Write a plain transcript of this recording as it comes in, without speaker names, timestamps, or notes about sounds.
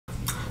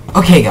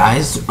Okay,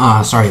 guys.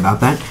 Sorry about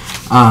that.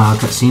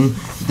 Cutscene.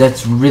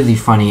 That's really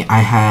funny.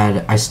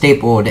 I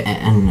stapled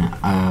and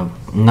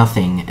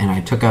nothing, and I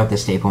took out the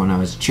staple and I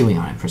was chewing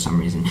on it for some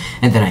reason,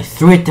 and then I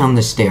threw it down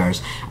the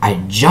stairs. I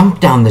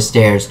jumped down the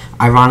stairs.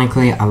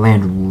 Ironically, I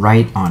landed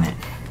right on it.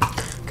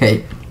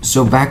 Okay,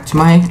 so back to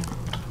my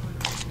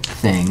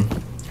thing.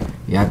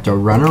 You have to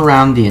run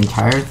around the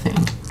entire thing.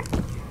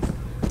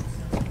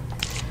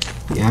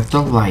 You have to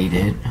light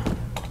it.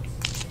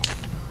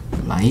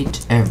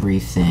 Light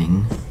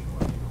everything.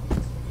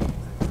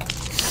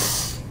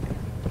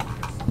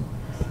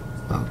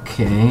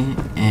 Okay,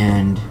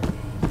 and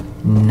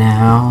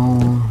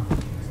now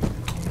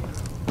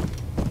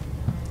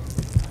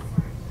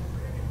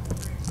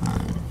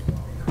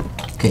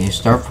okay, you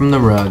start from the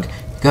rug,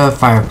 go to the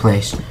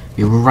fireplace,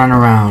 you run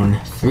around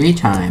 3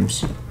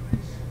 times.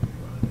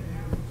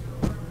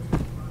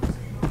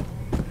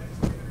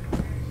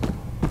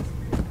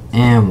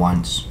 And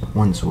once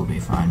will be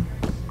fine.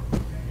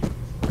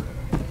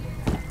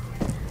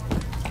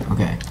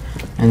 Okay,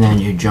 and then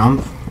you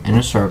jump in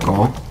a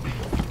circle.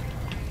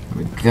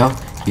 There we go.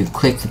 You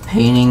click the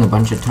painting a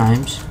bunch of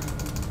times.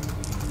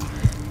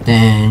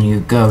 Then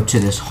you go to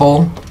this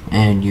hole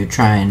and you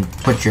try and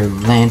put your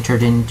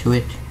lantern into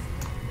it,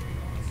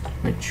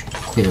 which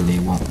clearly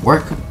won't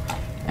work.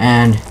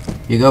 And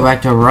you go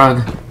back to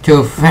rug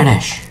to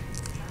finish.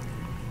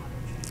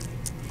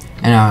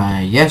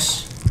 And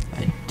yes,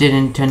 I did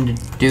intend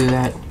to do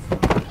that.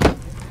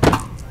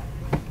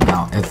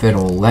 Now, if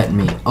it'll let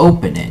me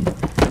open it,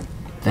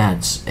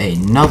 that's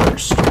another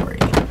story.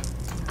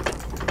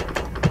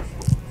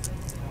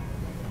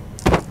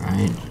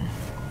 Right?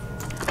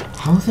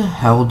 How the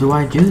hell do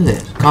I do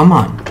this? Come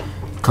on.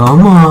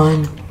 Come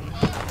on.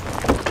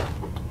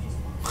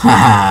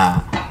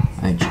 Haha.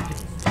 I cheated.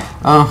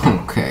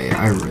 Oh, okay,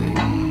 I really...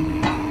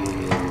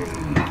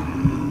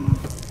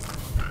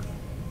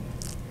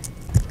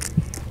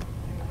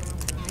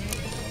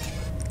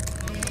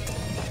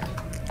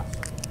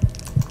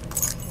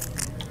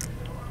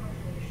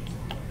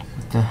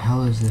 What the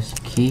hell is this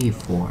key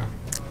for?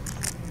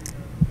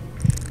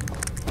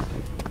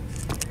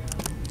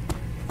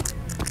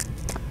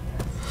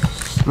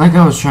 Like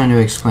I was trying to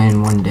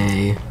explain one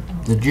day,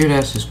 the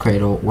Judas's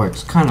cradle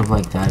works kind of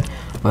like that,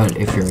 but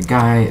if you're a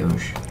guy,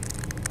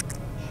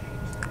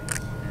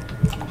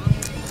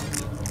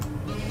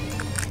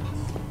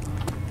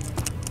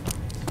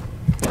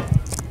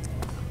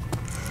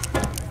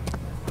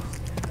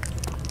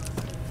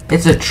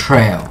 it's a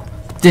trail.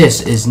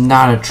 This is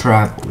not a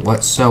trap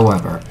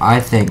whatsoever. I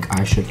think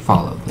I should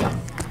follow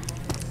them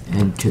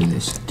into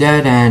this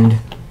dead end.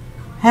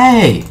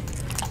 Hey!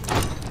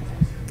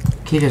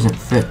 Key doesn't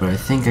fit, but I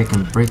think I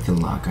can break the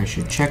lock. I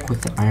should check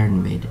with the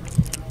Iron Maiden.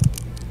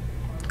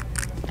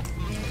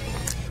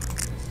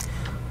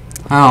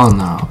 Hell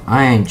no.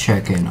 I ain't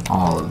checking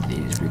all of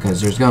these because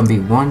there's gonna be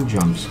one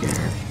jump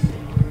scare.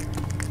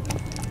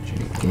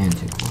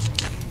 Gigantic one.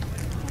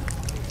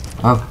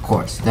 Of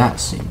course,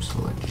 that seems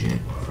legit.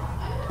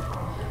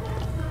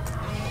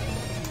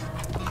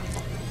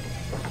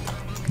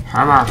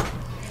 Hammer.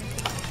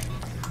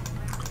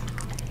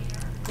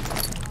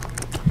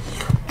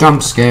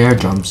 Jump scare,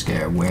 jump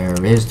scare.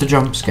 Where is the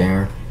jump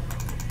scare?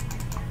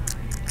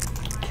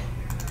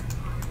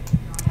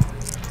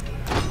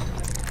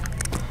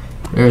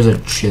 There's a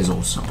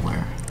chisel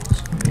somewhere.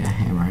 It's gonna be a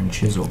hammer and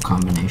chisel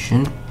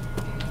combination.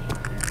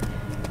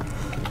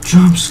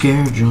 Jump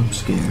scare, jump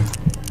scare.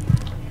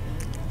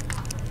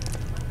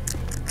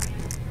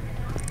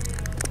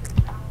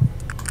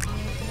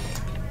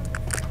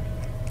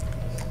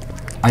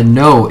 I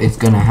know it's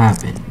gonna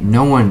happen.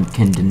 No one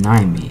can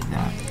deny me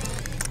that.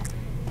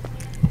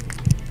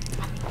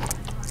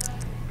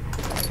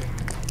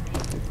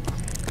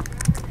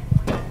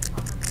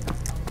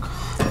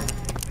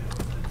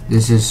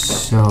 This is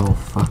so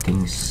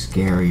fucking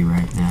scary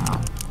right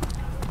now.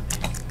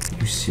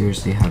 You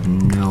seriously have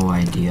no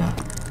idea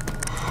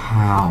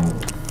how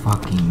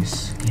fucking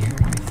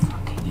scared I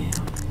fucking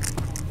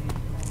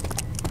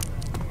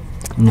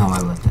am. No, I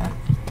let that.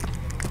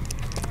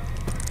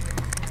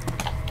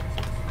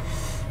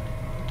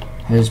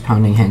 Head is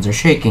pounding, hands are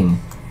shaking.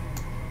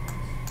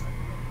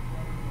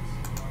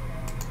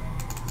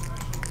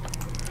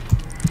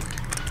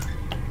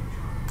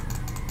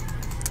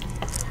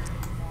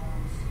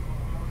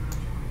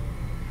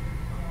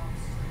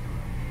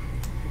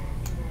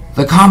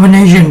 The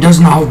combination does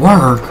not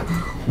work.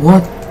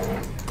 What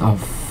the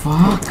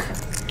fuck?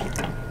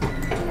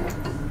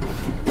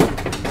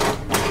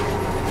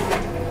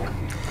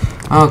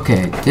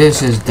 Okay,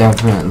 this is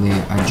definitely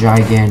a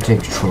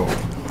gigantic troll.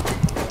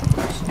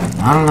 It's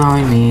not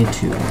allowing me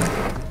to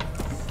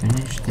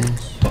finish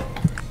this.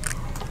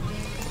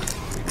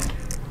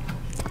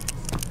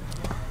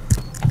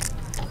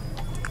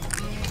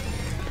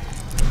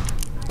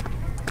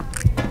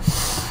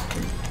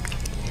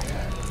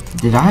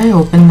 Did I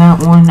open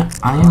that one?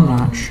 I am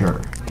not sure.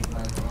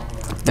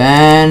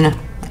 Ben,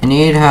 I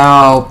need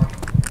help.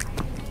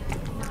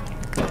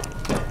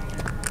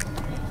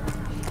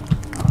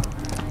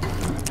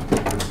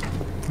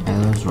 Yeah,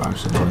 those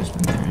rocks have always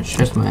been there. It's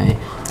just my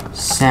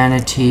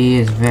Sanity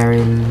is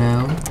very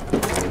low.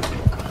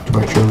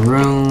 Torture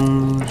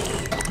rooms.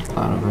 A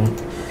lot of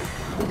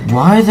it.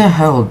 Why the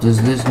hell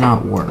does this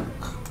not work?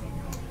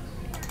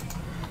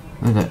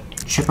 Does that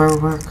chipper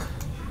work?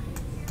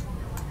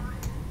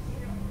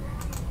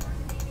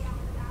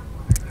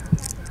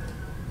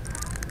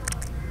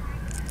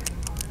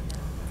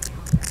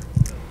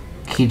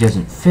 Key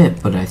doesn't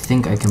fit, but I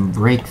think I can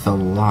break the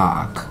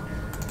lock.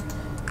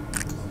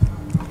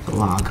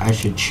 I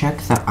should check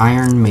the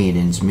Iron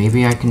Maidens.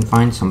 Maybe I can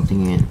find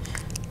something in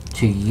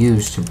to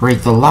use to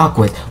break the lock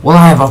with. Well,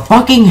 I have a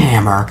fucking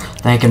hammer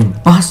that I can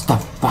bust the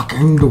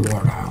fucking door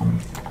down.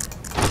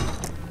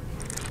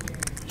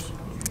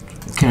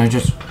 Can I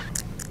just...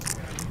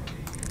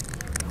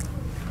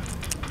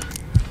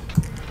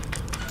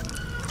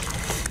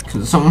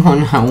 Can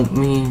someone help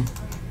me?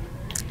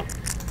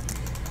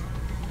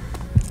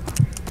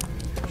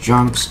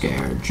 Jump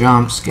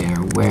scare,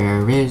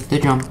 where is the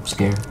jump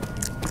scare?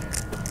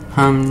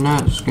 I'm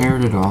not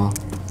scared at all.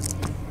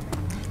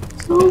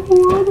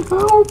 Someone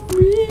help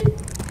me!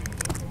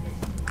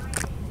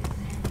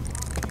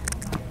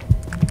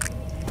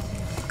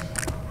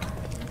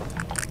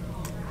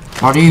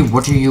 Buddy,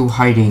 what are you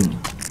hiding?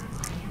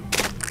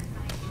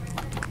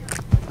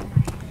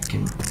 I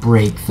can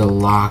break the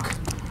lock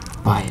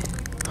by it.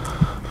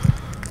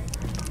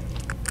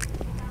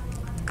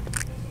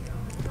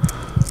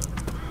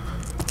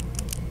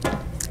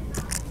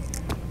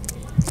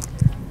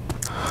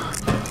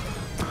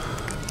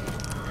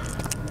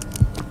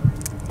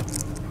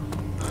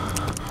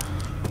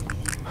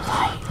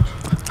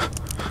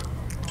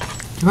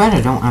 Too bad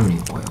I don't have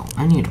any oil.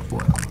 I need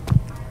oil.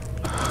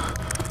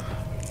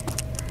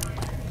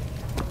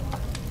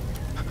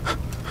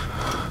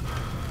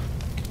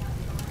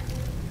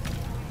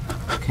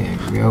 Okay,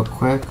 real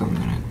quick, I'm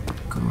gonna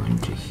go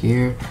into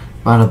here.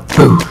 Bada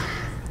boom!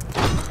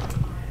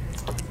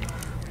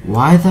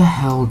 Why the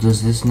hell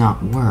does this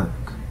not work?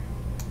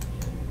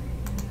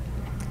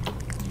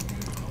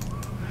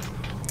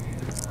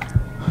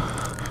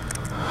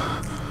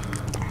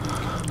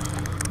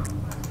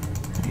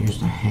 Use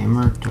the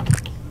hammer to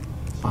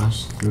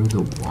bust through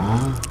the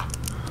wall?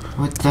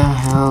 What the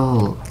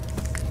hell?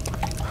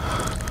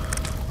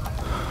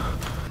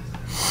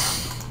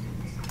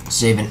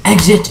 Save and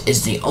exit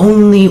is the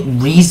only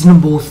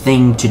reasonable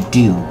thing to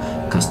do.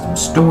 Custom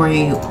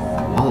story,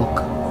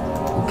 walk.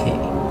 Okay.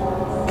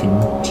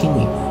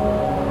 Continue.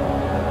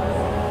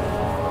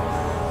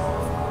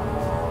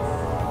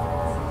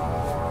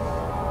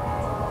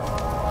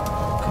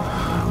 Okay,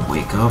 I'm gonna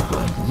wake up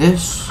like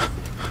this.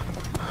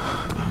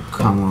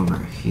 Come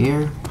over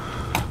here.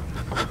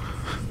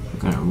 I'm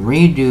gonna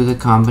redo the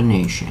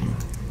combination.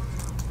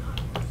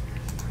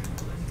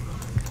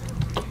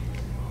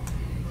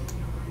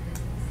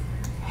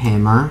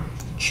 Hammer,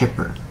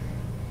 chipper.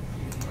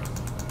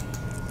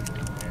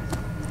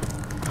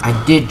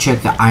 I did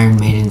check the Iron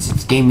Maidens.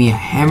 It gave me a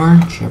hammer,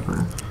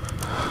 chipper.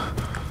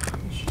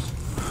 It's just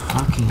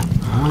fucking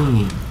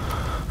annoying.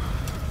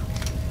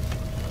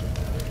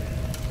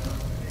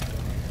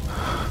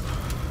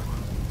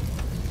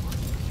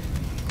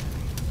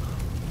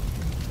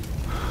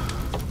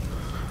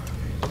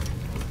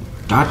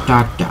 Dot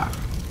dot dot.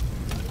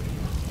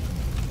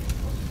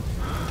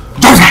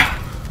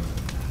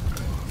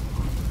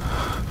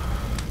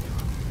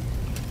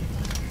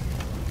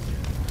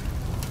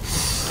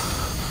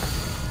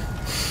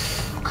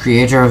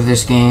 Creator of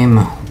this game,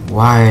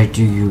 why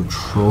do you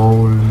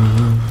troll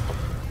me?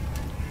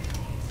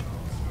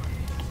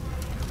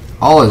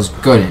 All is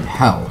good in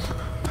health,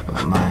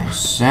 but my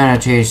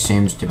sanity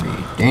seems to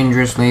be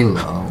dangerously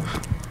low.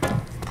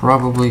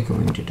 Probably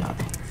going to die.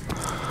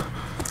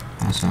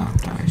 Pass out,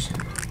 die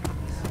soon.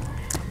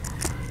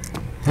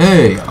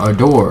 Hey, a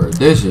door.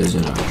 This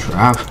isn't a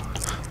trap.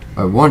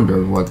 I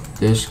wonder what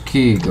this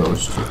key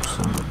goes to,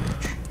 son of a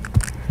bitch.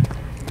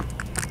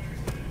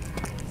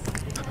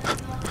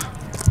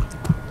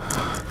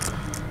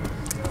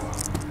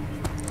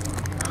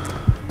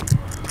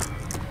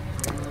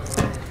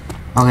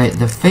 Okay,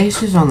 the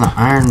faces on the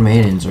Iron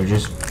Maidens are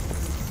just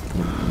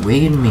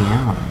weighing me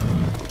out. I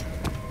mean,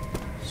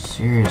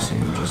 seriously,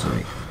 I'm just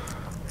like...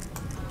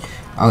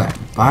 Okay,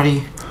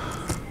 body,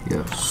 you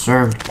have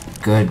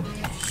served good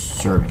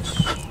service.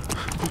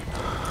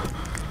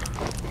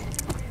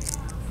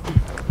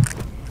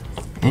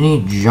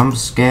 Any jump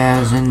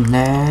scares in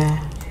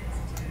there?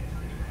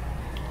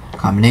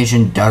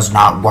 Combination does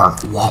not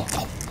work. What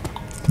the?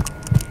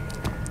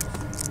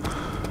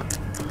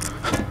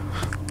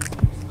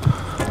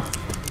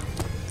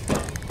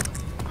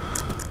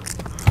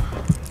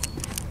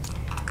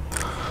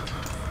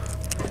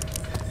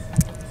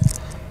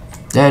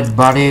 Dead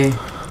body,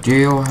 do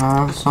you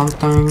have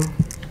something?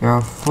 Your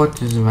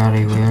foot is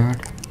very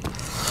weird.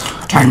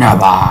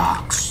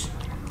 Tinderbox!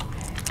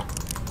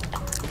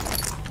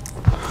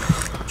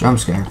 Jump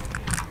scare.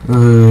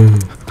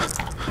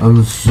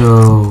 I'm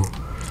so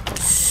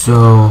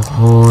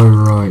hard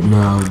right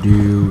now,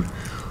 dude.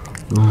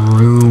 The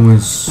room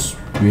is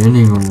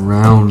spinning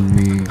around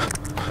me.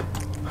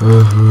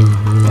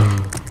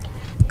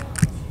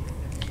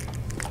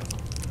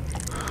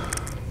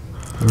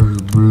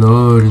 There's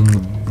blood in the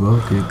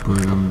bucket,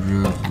 but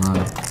I'm just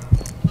like...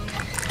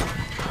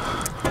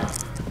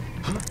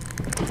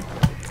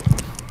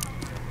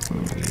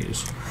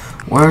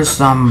 Where's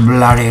some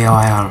bloody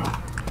oil?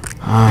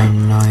 I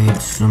need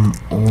some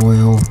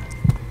oil.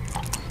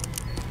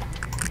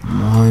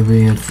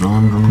 Maybe it's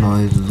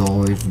underneath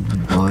those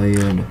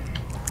bed.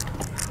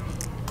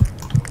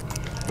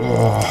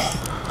 Oh,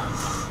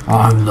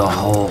 I'm the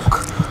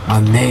Hulk. I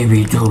may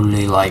be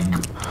totally like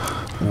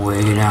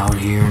wigging out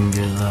here and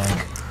just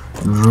like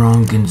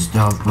drunk and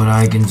stuff, but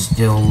I can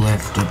still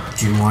lift a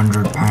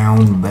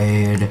 200-pound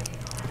bed.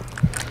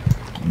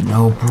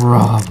 No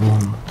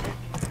problem.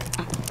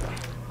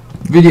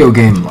 Video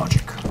game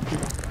logic.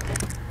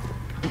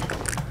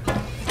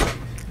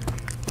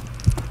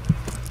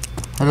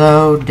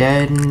 Hello,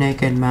 dead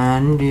naked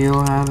man, do you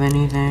have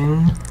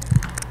anything?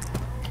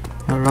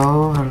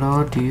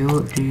 Hello, do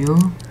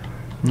you?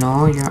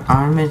 No, your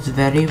arm is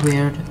very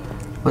weird,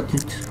 but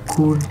it's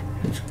cool.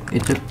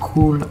 It's a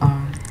cool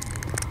arm.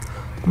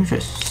 Let me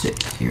just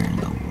sit here in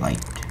the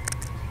light.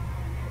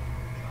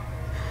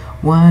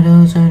 Why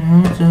does it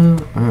hurt so,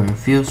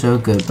 feel so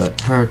good but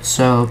hurt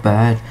so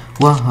bad?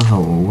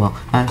 Whoa,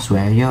 I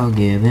swear you're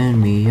giving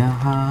me a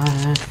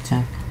heart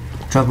attack.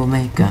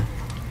 Troublemaker.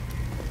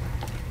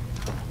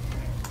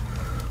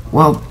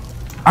 Well,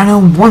 I know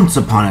once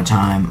upon a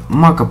time,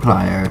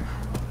 Markiplier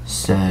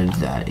said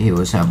that he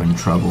was having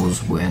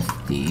troubles with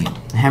the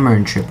hammer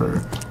and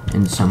chipper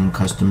in some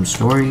custom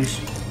stories.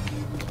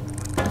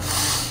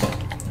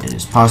 It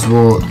is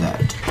possible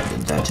that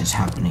that is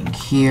happening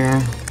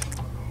here.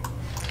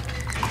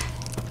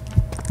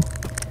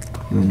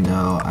 Even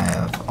though I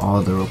have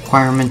all the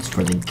requirements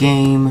for the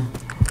game.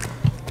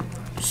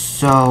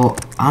 So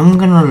I'm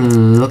gonna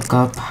look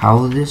up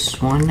how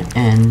this one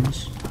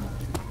ends,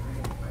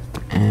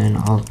 and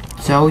I'll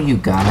tell you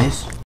guys